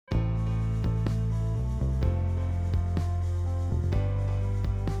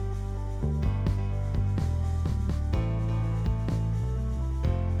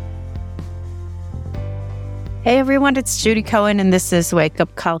Hey everyone, it's Judy Cohen and this is Wake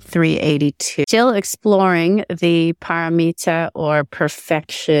Up Call 382. Still exploring the paramita or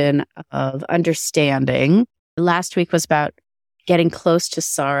perfection of understanding. Last week was about getting close to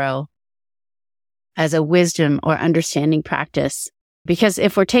sorrow as a wisdom or understanding practice. Because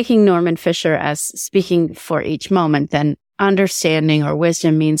if we're taking Norman Fisher as speaking for each moment, then understanding or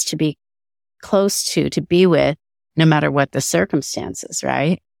wisdom means to be close to be with, no matter what the circumstances,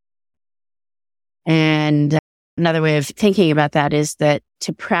 right? And another way of thinking about that is that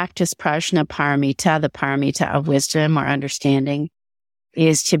to practice prajna paramita, the paramita of wisdom or understanding,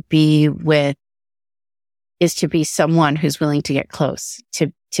 is to be someone who's willing to get close,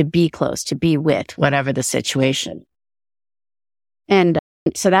 to be close, to be with whatever the situation. And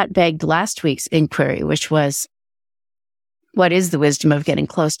so that begged last week's inquiry, which was, what is the wisdom of getting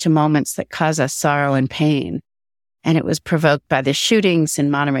close to moments that cause us sorrow and pain? And it was provoked by the shootings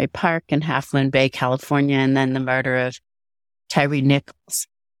in Monterey Park and Half Moon Bay, California, and then the murder of Tyree Nichols.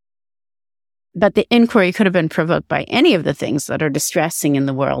 But the inquiry could have been provoked by any of the things that are distressing in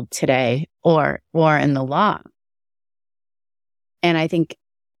the world today or in the law. And I think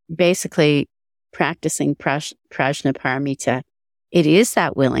basically practicing prajna paramita, it is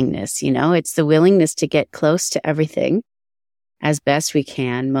that willingness, it's the willingness to get close to everything as best we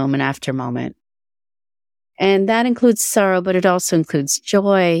can, moment after moment. And that includes sorrow, but it also includes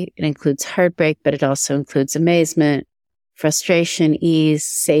joy. It includes heartbreak, but it also includes amazement, frustration, ease,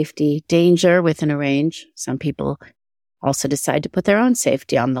 safety, danger within a range. Some people also decide to put their own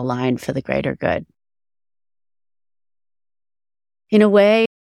safety on the line for the greater good. In a way,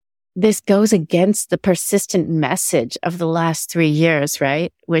 this goes against the persistent message of the last 3 years,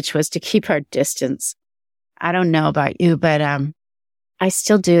 right? Which was to keep our distance. I don't know about you, but I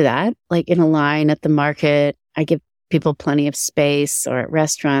still do that. Like in a line at the market, I give people plenty of space, or at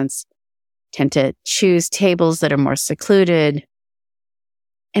restaurants, tend to choose tables that are more secluded.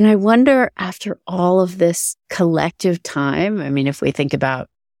 And I wonder, after all of this collective time, if we think about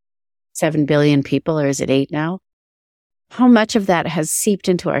 7 billion people, or is it 8 now? How much of that has seeped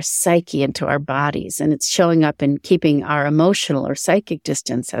into our psyche, into our bodies, and it's showing up in keeping our emotional or psychic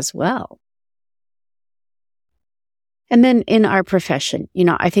distance as well. And then in our profession,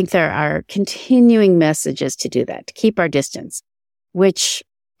 I think there are continuing messages to do that, to keep our distance, which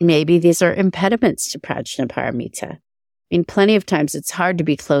maybe these are impediments to prajna paramita. Plenty of times it's hard to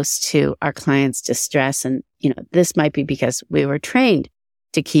be close to our clients' distress. And, this might be because we were trained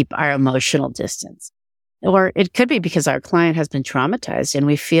to keep our emotional distance. Or it could be because our client has been traumatized and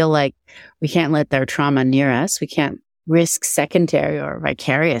we feel like we can't let their trauma near us. We can't risk secondary or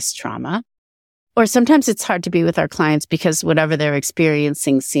vicarious trauma. Or sometimes it's hard to be with our clients because whatever they're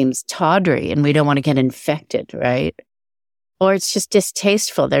experiencing seems tawdry and we don't want to get infected, right? Or it's just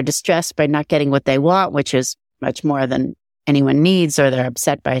distasteful. They're distressed by not getting what they want, which is much more than anyone needs, or they're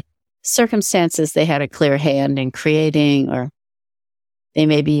upset by circumstances they had a clear hand in creating, or they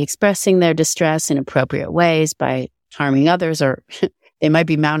may be expressing their distress in appropriate ways by harming others, or they might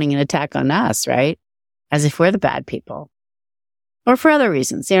be mounting an attack on us, right? As if we're the bad people. Or for other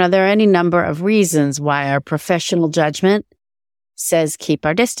reasons. There are any number of reasons why our professional judgment says keep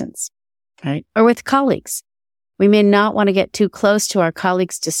our distance, right? Or with colleagues. We may not want to get too close to our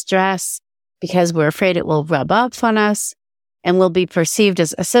colleagues' distress because we're afraid it will rub off on us and we'll be perceived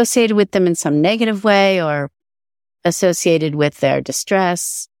as associated with them in some negative way, or associated with their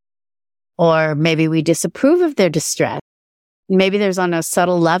distress. Or maybe we disapprove of their distress. Maybe there's on a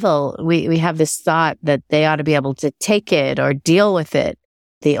subtle level, we have this thought that they ought to be able to take it or deal with it.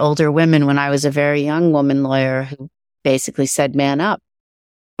 The older women, when I was a very young woman lawyer, who basically said, man up.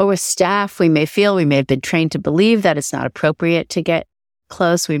 Or with staff, we may have been trained to believe that it's not appropriate to get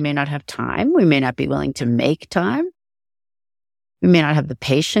close. We may not have time. We may not be willing to make time. We may not have the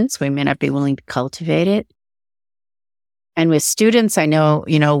patience. We may not be willing to cultivate it. And with students, I know,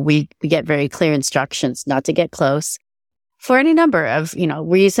 we get very clear instructions not to get close, for any number of,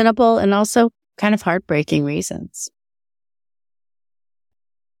 reasonable and also kind of heartbreaking reasons.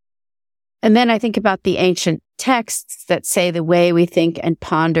 And then I think about the ancient texts that say the way we think and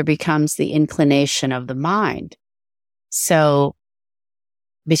ponder becomes the inclination of the mind. So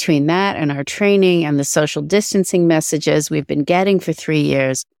between that and our training and the social distancing messages we've been getting for 3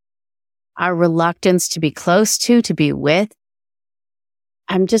 years, our reluctance to be close to be with,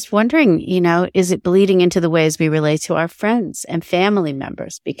 I'm just wondering, is it bleeding into the ways we relate to our friends and family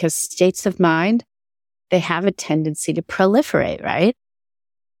members? Because states of mind, they have a tendency to proliferate, right?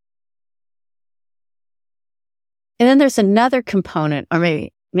 And then there's another component, or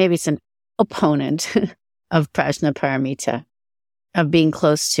maybe it's an opponent of prajna paramita, of being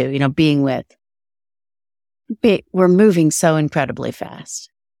close to, being with. we're moving so incredibly fast.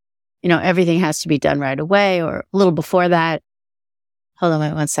 Everything has to be done right away or a little before that. Hold on,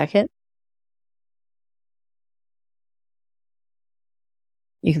 wait 1 second.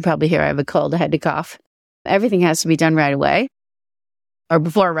 You can probably hear I have a cold. I had to cough. Everything has to be done right away or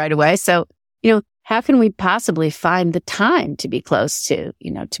before right away. So, how can we possibly find the time to be close to,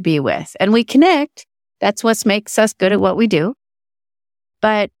 to be with? And we connect. That's what makes us good at what we do.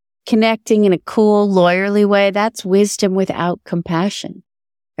 But connecting in a cool, lawyerly way, that's wisdom without compassion,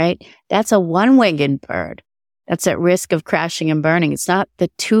 right? That's a one-winged bird that's at risk of crashing and burning. It's not the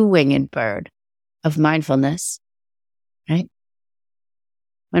two-winged bird of mindfulness, right?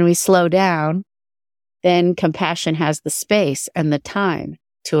 When we slow down, then compassion has the space and the time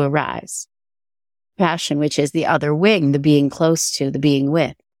to arise. Passion, which is the other wing, the being close to, the being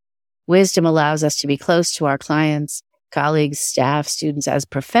with. Wisdom allows us to be close to our clients, colleagues, staff, students as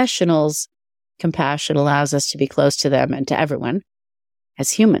professionals. Compassion allows us to be close to them and to everyone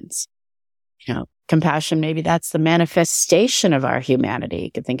as humans. Compassion, maybe that's the manifestation of our humanity.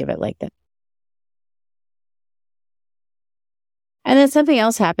 You could think of it like that. And then something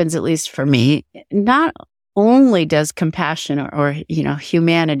else happens, at least for me. Not only does compassion or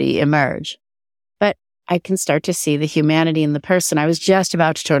humanity emerge, but I can start to see the humanity in the person I was just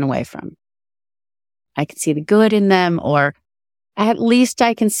about to turn away from. I can see the good in them, or at least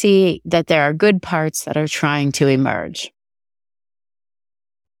I can see that there are good parts that are trying to emerge.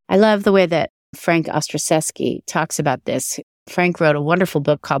 I love the way that Frank Ostraszewski talks about this. Frank wrote a wonderful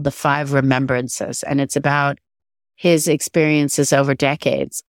book called The 5 Remembrances, and it's about his experiences over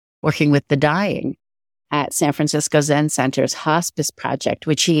decades working with the dying at San Francisco Zen Center's hospice project,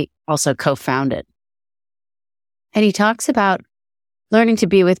 which he also co-founded. And he talks about learning to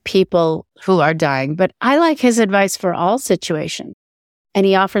be with people who are dying, but I like his advice for all situations. And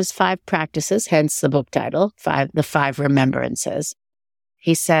he offers 5 practices, hence the book title, The 5 Remembrances.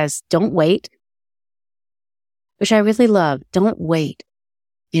 He says, don't wait, which I really love. Don't wait.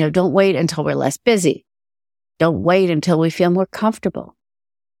 Don't wait until we're less busy. Don't wait until we feel more comfortable.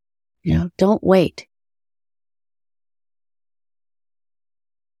 Don't wait.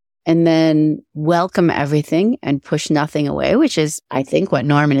 And then welcome everything and push nothing away, which is, I think, what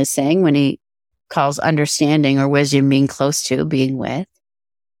Norman is saying when he calls understanding or wisdom being close to, being with.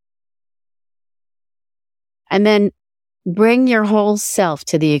 And then bring your whole self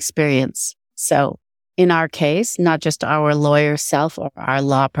to the experience. So in our case, not just our lawyer self or our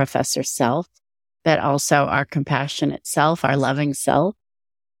law professor self, but also our compassionate self, our loving self.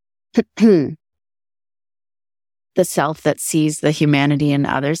 The self that sees the humanity in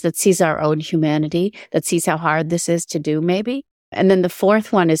others, that sees our own humanity, that sees how hard this is to do, maybe. And then the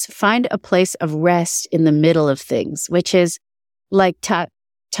fourth one is find a place of rest in the middle of things, which is like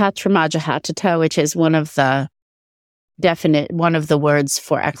Tatramajahatata, which is one of the words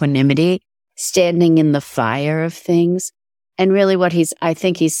for equanimity, standing in the fire of things. And really what I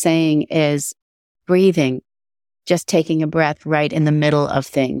think he's saying is breathing, just taking a breath right in the middle of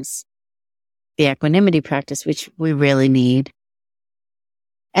things. The equanimity practice, which we really need.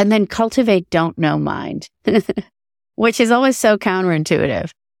 And then cultivate don't know mind, which is always so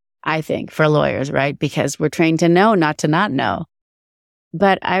counterintuitive, I think, for lawyers, right? Because we're trained to know, not to not know.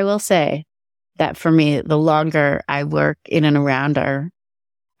 But I will say that for me, the longer I work in and around our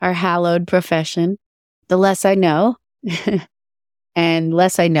hallowed profession, the less I know. And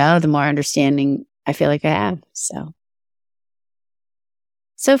less I know, the more understanding I feel like I have. So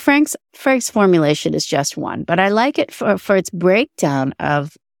Frank's formulation is just one, but I like it for its breakdown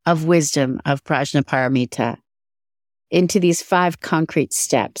of wisdom of Prajnaparamita into these 5 concrete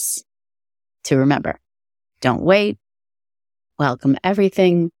steps to remember. Don't wait. Welcome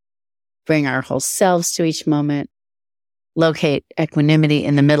everything. Bring our whole selves to each moment. Locate equanimity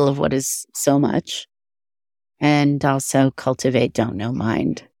in the middle of what is so much. And also cultivate don't know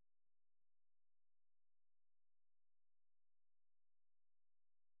mind.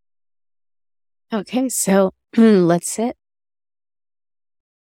 Okay, so let's sit.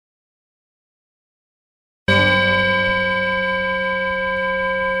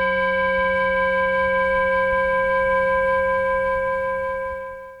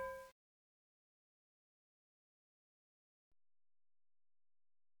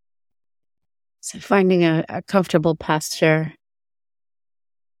 So finding a comfortable posture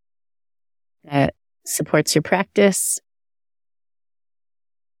that supports your practice.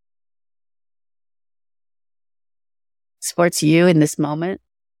 Supports you in this moment.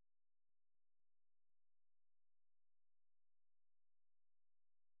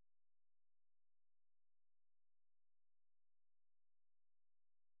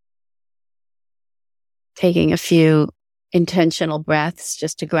 Taking a few intentional breaths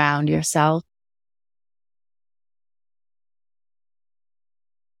just to ground yourself.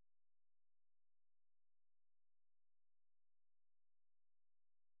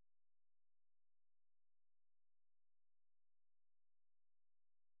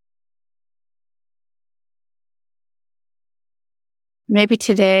 Maybe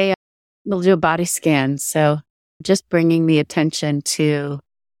today we'll do a body scan. So just bringing the attention to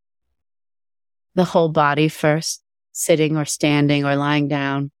the whole body first, sitting or standing or lying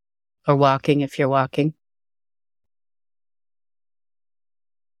down or walking if you're walking.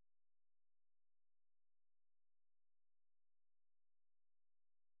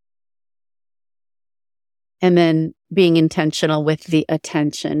 And then being intentional with the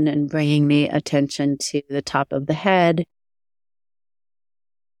attention and bringing the attention to the top of the head.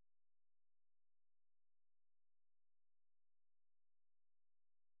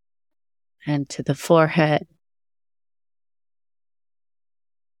 And to the forehead.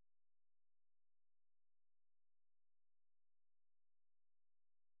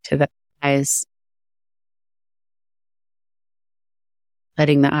 To the eyes.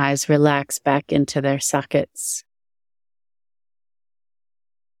 Letting the eyes relax back into their sockets.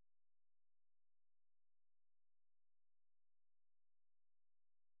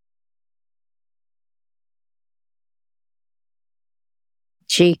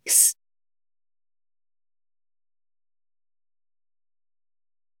 Cheeks.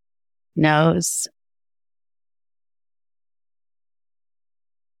 Nose.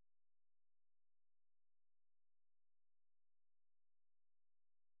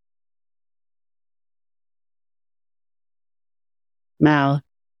 Mouth.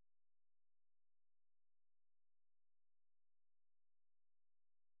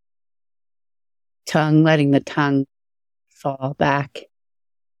 Tongue, letting the tongue fall back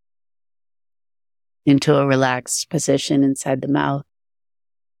into a relaxed position inside the mouth.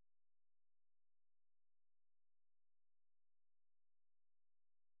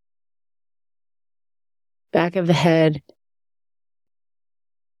 Back of the head.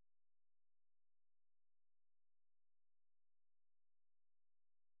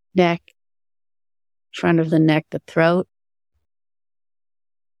 Neck. Front of the neck, the throat.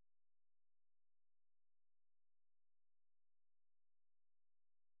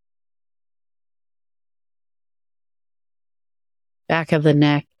 Back of the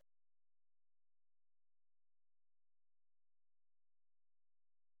neck.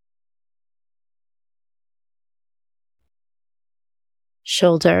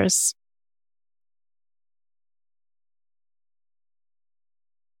 Shoulders.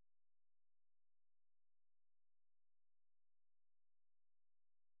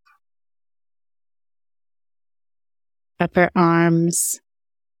 Upper arms.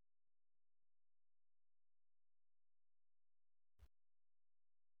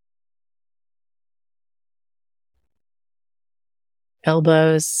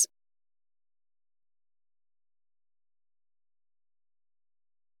 Elbows.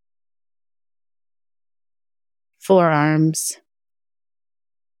 Forearms.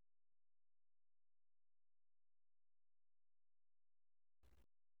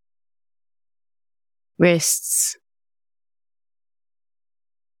 Wrists.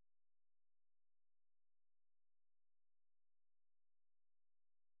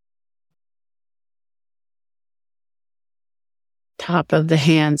 Top of the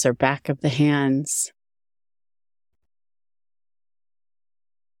hands or back of the hands.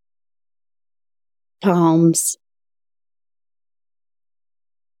 Palms.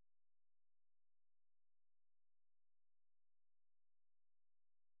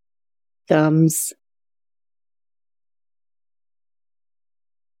 Thumbs.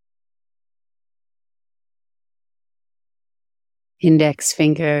 Index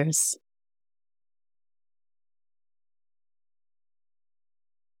fingers.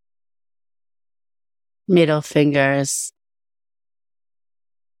 Middle fingers.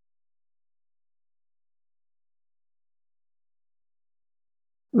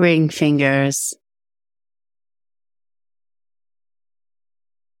 Ring fingers.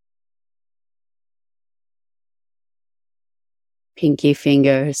 Pinky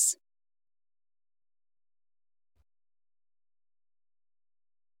fingers.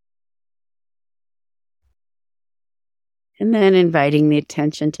 And then inviting the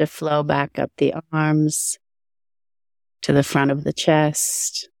attention to flow back up the arms to the front of the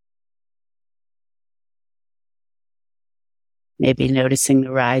chest. Maybe noticing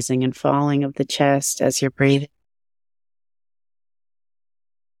the rising and falling of the chest as you're breathing.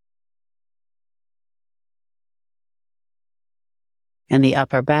 And the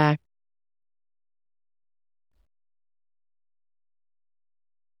upper back.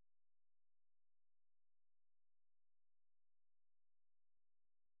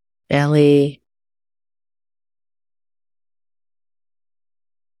 belly,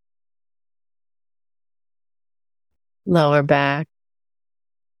 lower back,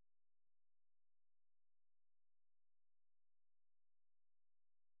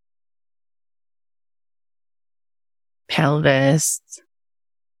 pelvis,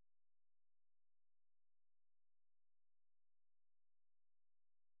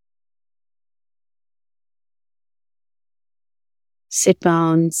 sit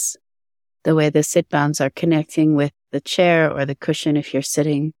bones, the way the sit bones are connecting with the chair or the cushion if you're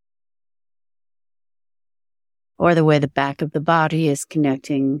sitting, or the way the back of the body is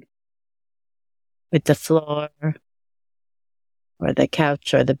connecting with the floor or the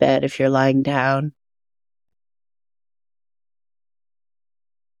couch or the bed if you're lying down.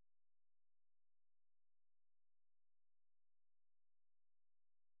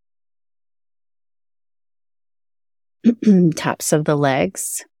 Tops of the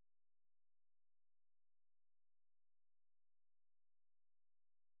legs,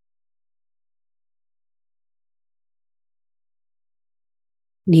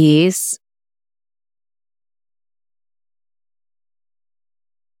 knees,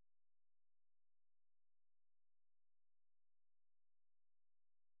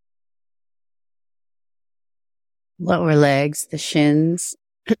 lower legs, the shins,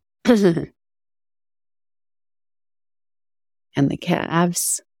 and the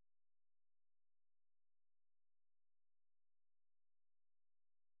calves.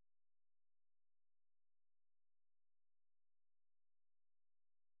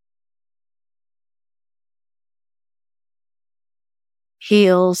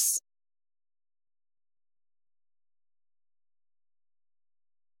 Heels,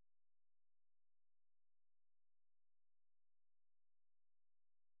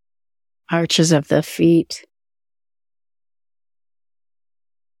 arches of the feet,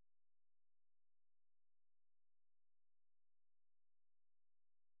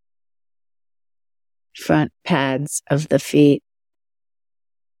 front pads of the feet,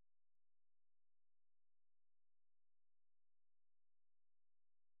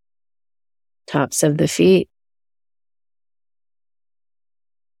 tops of the feet,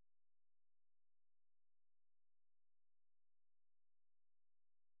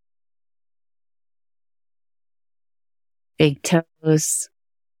 big toes,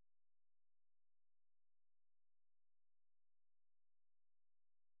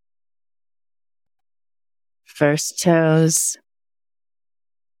 first toes,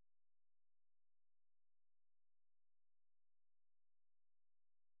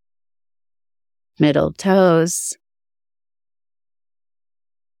 middle toes,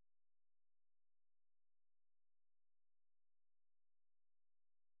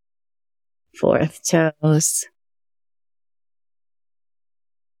 fourth toes,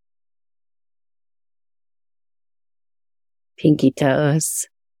 pinky toes,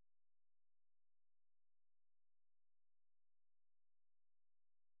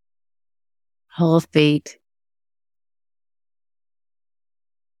 whole feet,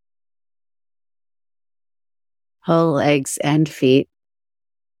 whole legs and feet,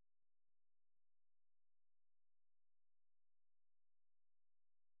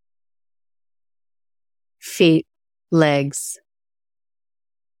 feet, legs,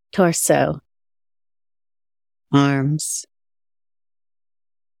 torso, arms,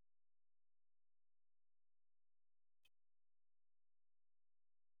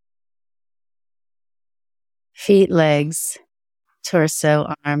 feet, legs,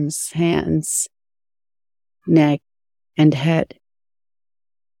 torso, arms, hands, neck, and head.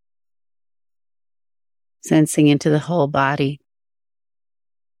 Sensing into the whole body.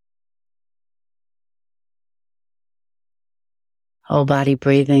 Whole body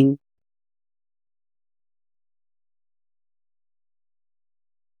breathing.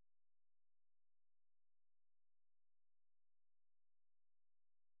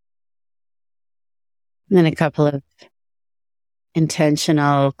 And then a couple of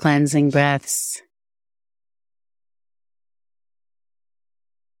intentional cleansing breaths.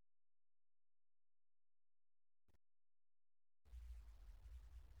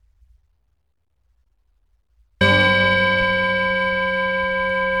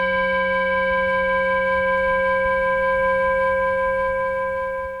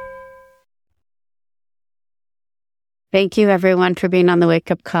 Thank you, everyone, for being on the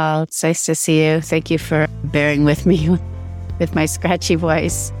wake-up call. It's nice to see you. Thank you for bearing with me with my scratchy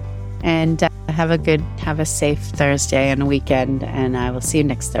voice. And have a safe Thursday and weekend. And I will see you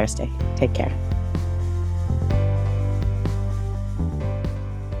next Thursday. Take care.